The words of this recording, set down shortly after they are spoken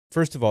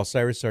First of all,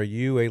 Cyrus, are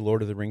you a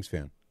Lord of the Rings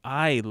fan?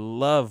 I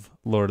love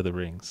Lord of the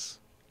Rings.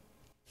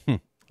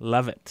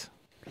 Love it.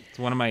 It's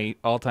one of my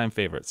all-time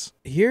favorites.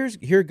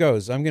 Here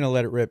goes. I'm going to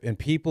let it rip, and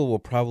people will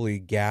probably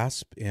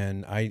gasp,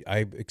 and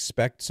I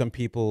expect some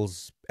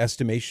people's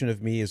estimation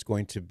of me is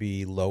going to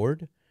be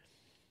lowered.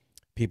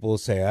 People will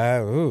say,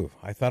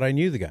 I thought I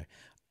knew the guy.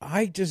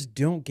 I just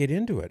don't get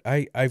into it.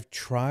 I have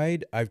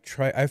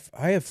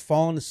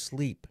fallen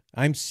asleep.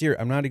 I'm serious.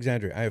 I'm not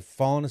exaggerating. I have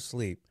fallen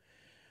asleep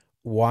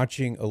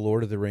watching a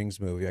Lord of the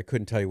Rings movie. I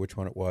couldn't tell you which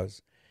one it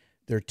was.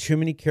 There are too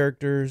many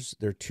characters.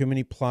 There are too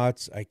many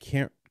plots. I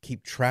can't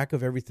keep track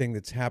of everything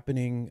that's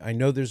happening. I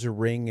know there's a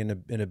ring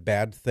in a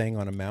bad thing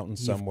on a mountain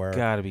somewhere. You've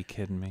got to be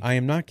kidding me. I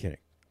am not kidding.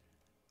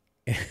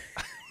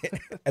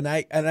 and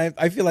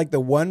I feel like the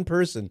one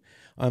person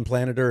on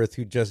planet Earth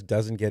who just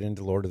doesn't get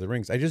into Lord of the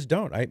Rings. I just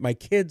don't. My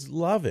kids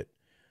love it.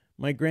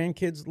 My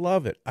grandkids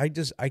love it. I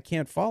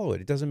can't follow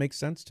it. It doesn't make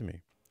sense to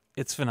me.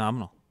 It's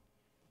phenomenal.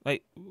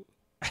 Like,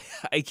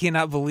 I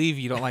cannot believe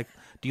you don't like.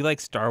 Do you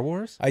like Star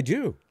Wars? I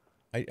do.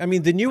 I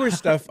mean, the newer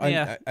stuff.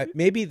 Yeah.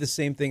 Maybe the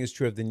same thing is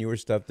true of the newer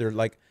stuff. There are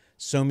like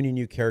so many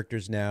new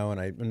characters now,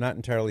 and I'm not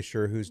entirely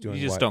sure who's doing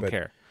what. You just don't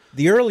care.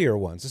 The earlier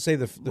ones, let's say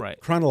right.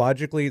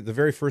 Chronologically, the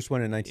very first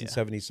one in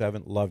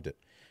 1977, loved it.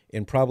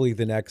 And probably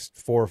the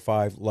next 4 or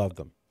 5 loved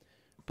them.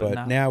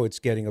 But now it's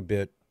getting a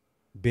bit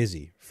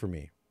busy for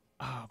me.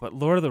 Oh, but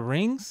Lord of the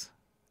Rings?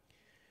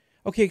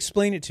 Okay,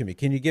 explain it to me.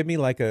 Can you give me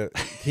like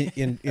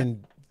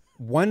in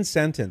one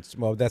sentence?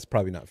 Well, that's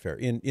probably not fair.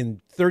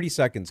 In 30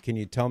 seconds, can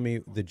you tell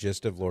me the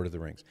gist of Lord of the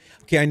Rings?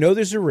 Okay, I know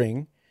there's a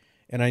ring,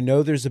 and I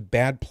know there's a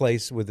bad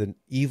place with an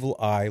evil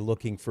eye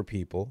looking for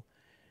people,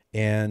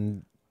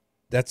 and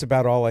that's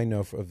about all I know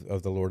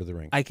of the Lord of the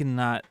Rings. I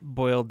cannot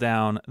boil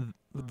down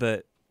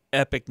the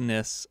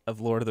epicness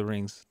of Lord of the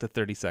Rings to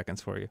 30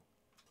 seconds for you.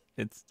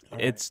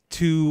 It's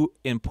too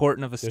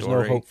important of a story.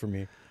 There's no hope for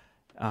me.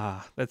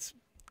 That's.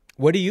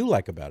 What do you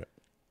like about it?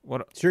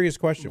 What? Serious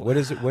question. What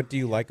is it? What do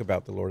you like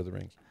about the Lord of the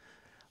Rings?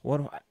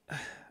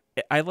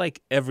 I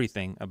like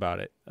everything about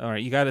it. All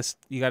right, you got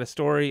a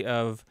story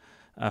of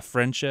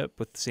friendship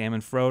with Sam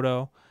and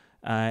Frodo.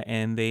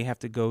 And they have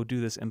to go do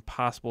this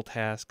impossible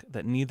task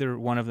that neither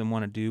one of them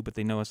want to do, but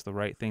they know it's the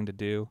right thing to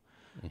do.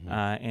 Mm-hmm.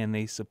 And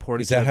they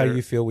support each other. Is that how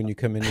you feel when you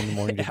come in the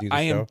morning to do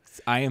the show?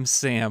 I am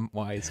Sam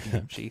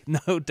Wise-Gamgee,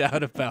 no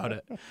doubt about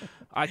it.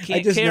 I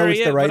can't just carry know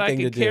it's the right but thing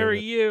I can to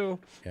carry do. you.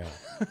 Yeah.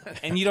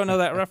 And you don't know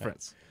that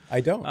reference.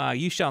 I don't.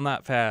 You shall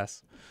not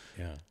pass.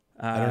 Yeah.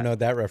 I don't know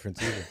that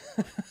reference either.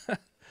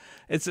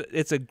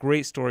 It's a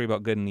great story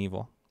about good and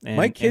evil. And,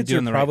 my kids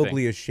are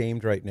probably right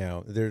ashamed right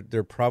now.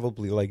 They're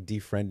probably like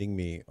defriending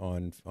me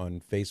on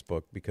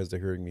Facebook because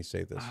they're hearing me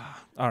say this.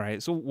 All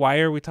right. So why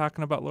are we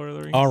talking about Lord of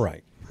the Rings? All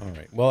right.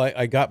 Well,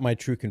 I got my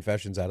true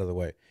confessions out of the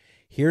way.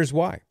 Here's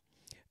why.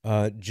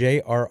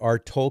 J.R.R.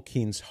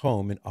 Tolkien's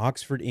home in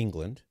Oxford,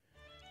 England,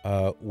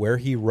 where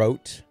he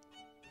wrote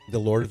The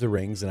Lord of the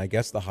Rings and I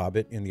guess The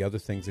Hobbit and the other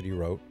things that he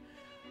wrote,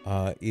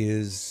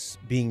 is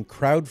being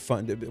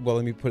crowdfunded. Well,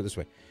 let me put it this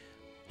way.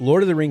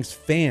 Lord of the Rings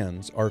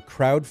fans are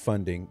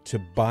crowdfunding to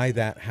buy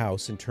that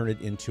house and turn it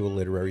into a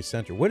literary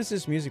center. What is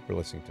this music we're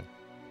listening to?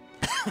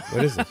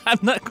 What is this? I'm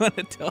not going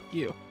to tell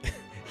you.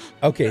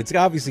 Okay, it's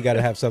obviously got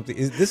to have something.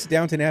 Is this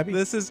Downton Abbey?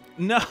 This is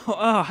no.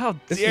 Oh, how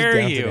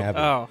dare you?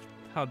 Oh,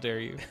 how dare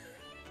you?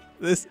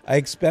 I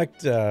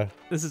expect.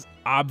 This is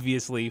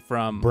obviously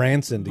from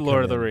Branson to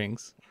Lord of the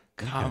Rings.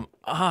 Come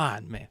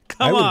on, man.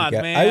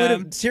 man.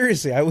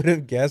 I would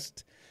have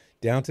guessed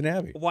Downton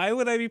Abbey. Why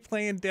would I be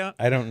playing down?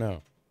 I don't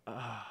know.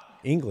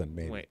 England,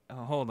 maybe. Wait,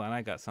 hold on.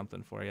 I got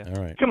something for you.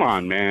 All right. Come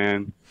on,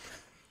 man.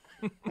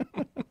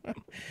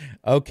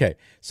 Okay,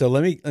 so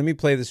let me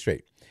play this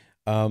straight.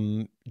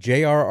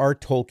 J.R.R.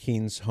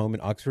 Tolkien's home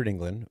in Oxford,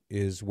 England,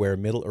 is where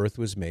Middle Earth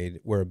was made,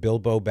 where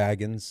Bilbo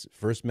Baggins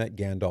first met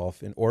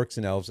Gandalf, and orcs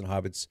and elves and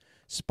hobbits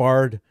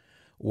sparred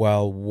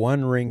while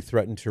one ring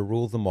threatened to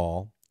rule them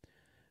all.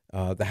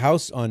 The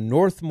house on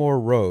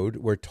Northmoor Road,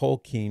 where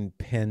Tolkien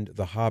penned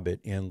The Hobbit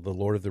and the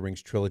Lord of the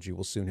Rings trilogy,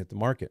 will soon hit the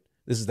market.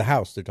 This is the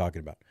house they're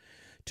talking about.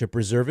 To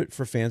preserve it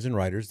for fans and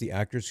writers, the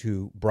actors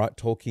who brought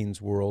Tolkien's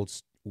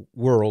worlds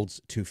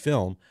to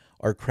film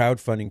are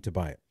crowdfunding to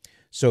buy it.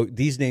 So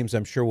these names,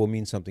 I'm sure, will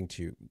mean something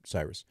to you,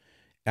 Cyrus.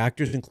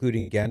 Actors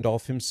including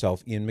Gandalf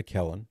himself, Ian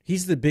McKellen.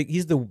 He's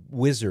the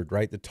wizard,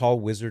 right? The tall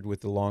wizard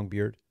with the long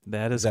beard.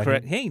 That is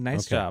correct. Him? Hey,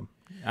 nice job.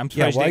 I'm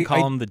surprised you didn't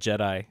call him the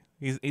Jedi.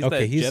 He's that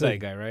Jedi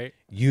guy, right?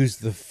 Use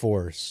the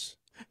Force.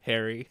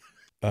 Harry.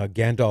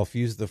 Gandalf,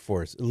 use the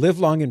Force. Live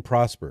long and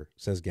prosper,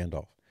 says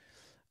Gandalf.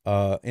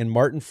 And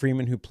Martin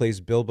Freeman, who plays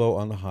Bilbo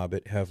on The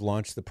Hobbit, have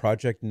launched the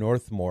Project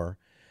Northmoor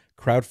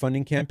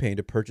crowdfunding campaign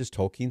to purchase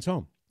Tolkien's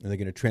home. And they're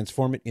going to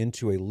transform it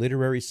into a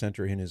literary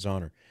center in his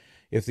honor.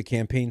 If the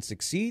campaign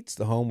succeeds,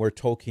 the home where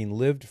Tolkien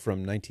lived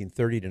from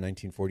 1930 to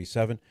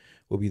 1947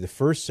 will be the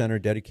first center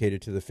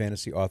dedicated to the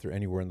fantasy author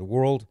anywhere in the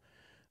world.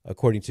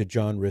 According to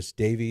John Rhys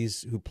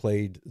Davies, who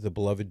played the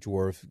beloved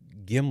dwarf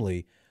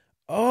Gimli.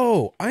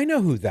 Oh, I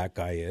know who that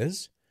guy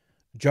is.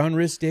 John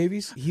Rhys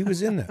Davies. He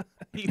was in that.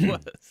 He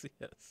was,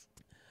 yes.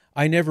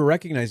 I never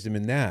recognized him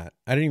in that.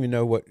 I didn't even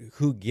know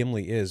who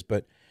Gimli is,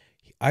 but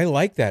I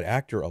like that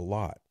actor a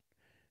lot.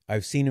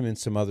 I've seen him in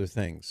some other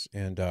things,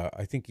 and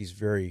I think he's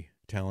very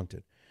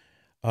talented.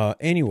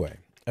 Anyway,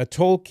 a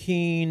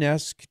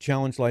Tolkien-esque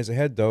challenge lies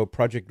ahead, though.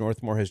 Project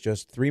Northmore has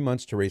just 3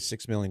 months to raise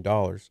 $6 million.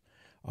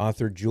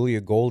 Author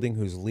Julia Golding,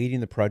 who's leading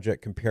the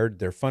project, compared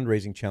their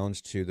fundraising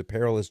challenge to the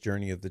perilous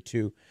journey of the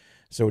two.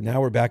 So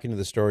now we're back into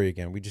the story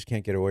again. We just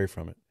can't get away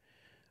from it.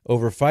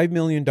 Over $5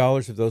 million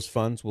of those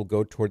funds will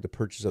go toward the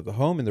purchase of the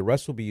home, and the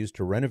rest will be used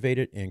to renovate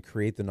it and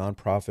create the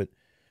nonprofit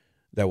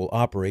that will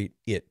operate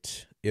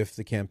it. If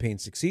the campaign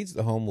succeeds,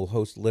 the home will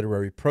host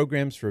literary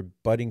programs for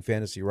budding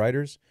fantasy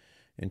writers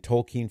and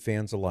Tolkien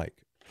fans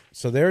alike.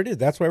 So there it is.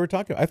 That's why we're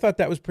talking. I thought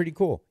that was pretty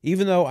cool.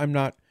 Even though I'm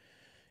not,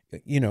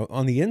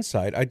 on the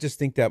inside, I just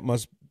think that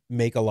must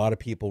make a lot of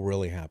people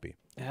really happy.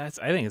 Yeah,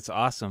 I think it's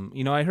awesome.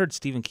 I heard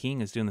Stephen King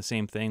is doing the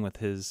same thing with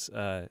his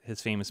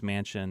famous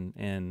mansion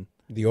in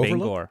The Overlook?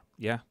 Bangor.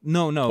 Yeah.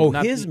 No,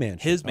 not his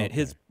mansion.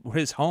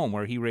 His home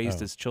where he raised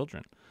his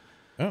children.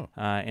 Oh.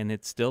 And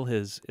it's still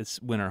his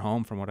winter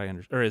home from what I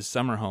understand, or his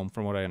summer home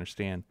from what I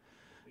understand.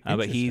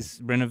 But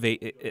he's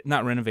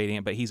not renovating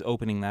it, but he's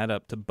opening that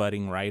up to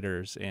budding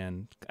writers,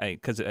 and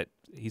because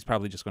he's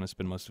probably just going to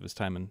spend most of his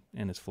time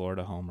in his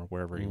Florida home or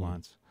wherever he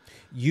wants.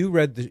 You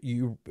read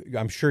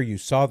I'm sure you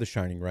saw The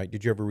Shining, right?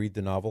 Did you ever read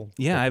the novel?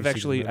 Yeah,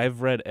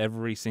 I've read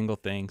every single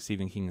thing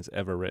Stephen King has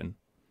ever written,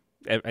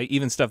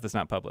 even stuff that's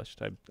not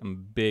published. I'm a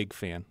big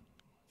fan.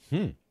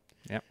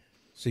 Yep.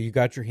 So you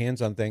got your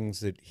hands on things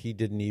that he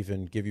didn't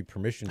even give you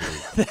permission to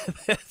read.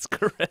 That's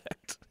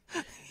correct.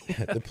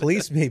 The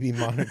police may be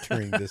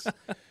monitoring this.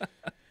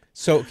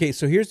 So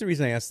here's the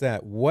reason I asked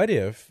that. What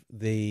if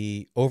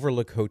the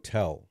Overlook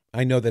Hotel,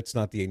 I know that's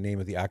not the name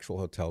of the actual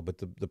hotel, but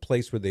the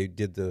place where they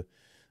did the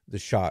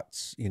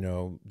shots,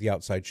 the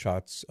outside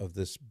shots of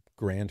this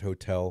grand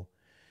hotel,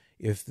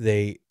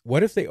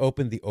 what if they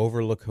opened the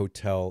Overlook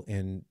Hotel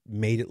and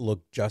made it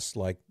look just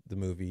like the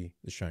movie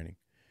The Shining?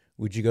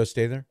 Would you go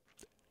stay there?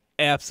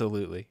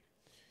 Absolutely.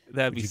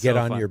 That'd be so fun. Would you get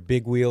on your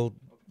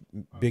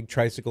big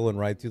tricycle and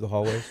ride through the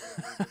hallways?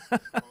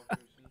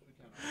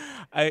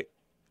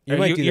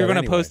 You're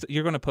going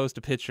to post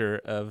a picture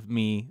of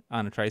me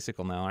on a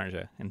tricycle now, aren't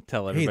you? And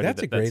tell everybody. Hey,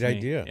 that's a great me.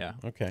 idea. Yeah.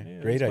 Okay.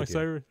 Yeah, great idea.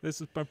 Cyrus.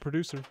 This is my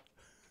producer.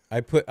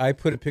 I put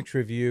a picture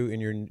of you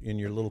in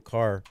your little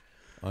car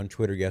on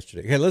Twitter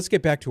yesterday. Okay, let's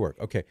get back to work.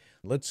 Okay,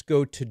 let's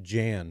go to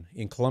Jan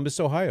in Columbus,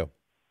 Ohio.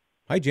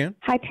 Hi, Jan.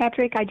 Hi,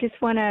 Patrick. I just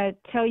want to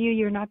tell you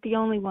you're not the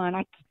only one.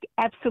 I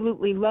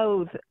absolutely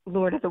loathe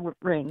Lord of the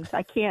Rings.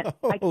 I can't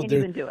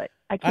even do it.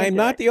 I'm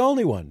not the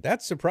only one.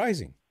 That's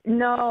surprising.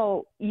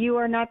 No, you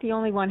are not the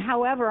only one.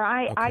 However,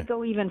 I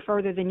go even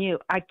further than you.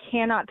 I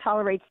cannot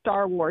tolerate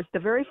Star Wars. The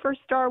very first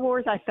Star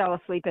Wars, I fell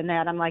asleep in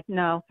that. I'm like,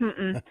 no.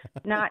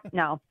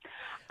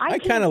 I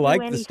kind of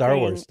like the Star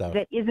Wars stuff.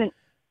 That isn't.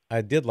 I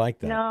did like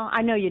that. No,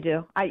 I know you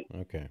do.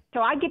 Okay.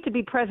 So I get to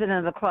be president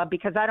of the club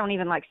because I don't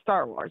even like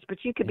Star Wars, but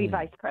you could be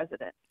vice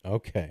president.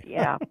 Okay.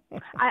 Yeah.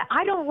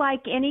 I don't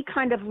like any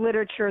kind of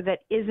literature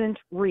that isn't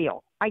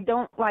real. I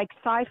don't like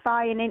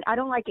sci-fi, and I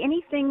don't like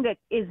anything that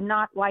is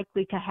not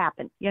likely to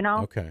happen,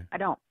 Okay. I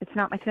don't. It's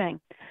not my thing.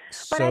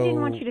 But I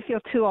didn't want you to feel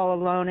too all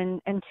alone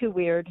and too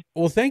weird.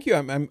 Well, thank you.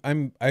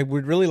 I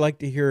would really like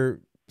to hear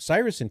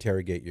Cyrus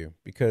interrogate you,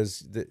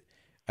 because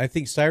I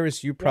think,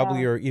 Cyrus, you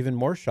probably are even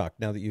more shocked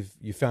now that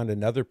you found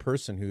another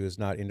person who is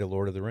not into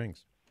Lord of the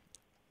Rings.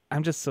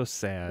 I'm just so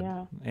sad.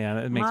 Yeah,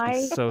 it makes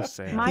me so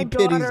sad. My He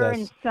pities daughter us.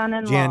 and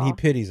son-in-law. Jan, he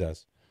pities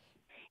us.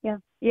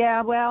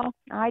 Yeah. Well,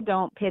 I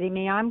don't pity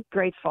me. I'm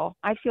grateful.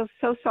 I feel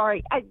so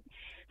sorry.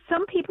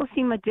 Some people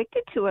seem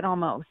addicted to it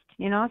almost.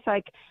 It's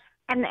like,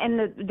 and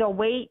they'll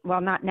wait. Well,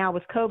 not now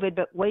with COVID,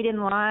 but wait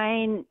in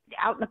line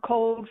out in the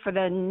cold for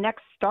the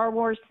next Star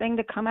Wars thing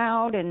to come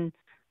out. And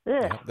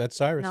Yeah, that's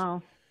Cyrus.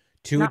 No.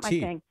 To Not a T.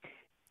 my thing.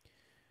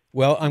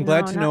 Well, I'm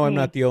glad to No, know not I'm me.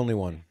 not the only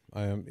one.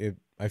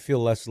 I feel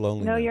less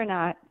lonely No, now. you're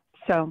not.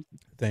 So,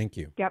 Thank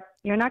you. yep,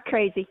 you're not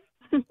crazy.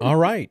 All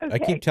right. I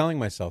Okay. keep telling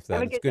myself that.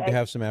 Have a It's good good to day.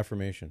 have some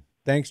affirmation.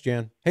 Thanks,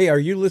 Jan. Hey,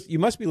 you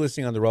must be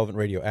listening on the Relevant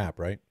Radio app,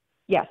 right?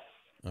 Yes.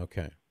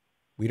 Okay.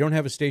 We don't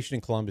have a station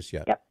in Columbus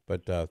yet, Yep.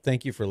 but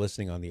thank you for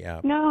listening on the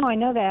app. No, I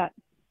know that.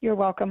 You're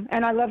welcome.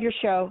 And I love your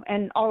show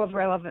and all of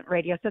Relevant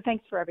Radio. So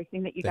thanks for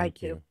everything that you Thank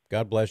guys you. do.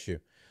 God bless you.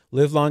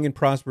 Live long and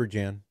prosper,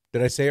 Jan.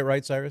 Did I say it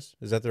right, Cyrus?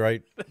 Is that the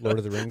right Lord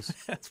of the Rings?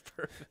 That's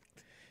perfect.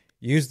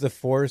 Use the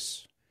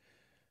Force.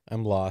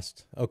 I'm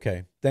lost.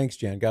 Okay. Thanks,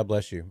 Jan. God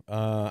bless you.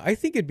 I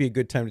think it'd be a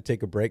good time to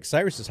take a break.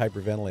 Cyrus is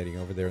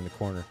hyperventilating over there in the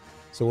corner.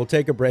 So we'll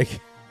take a break.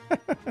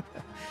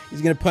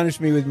 He's going to punish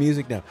me with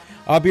music now.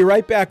 I'll be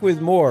right back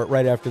with more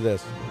right after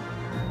this.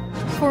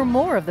 For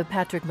more of The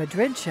Patrick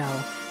Madrid Show,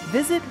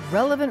 visit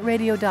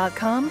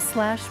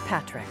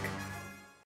relevantradio.com/Patrick.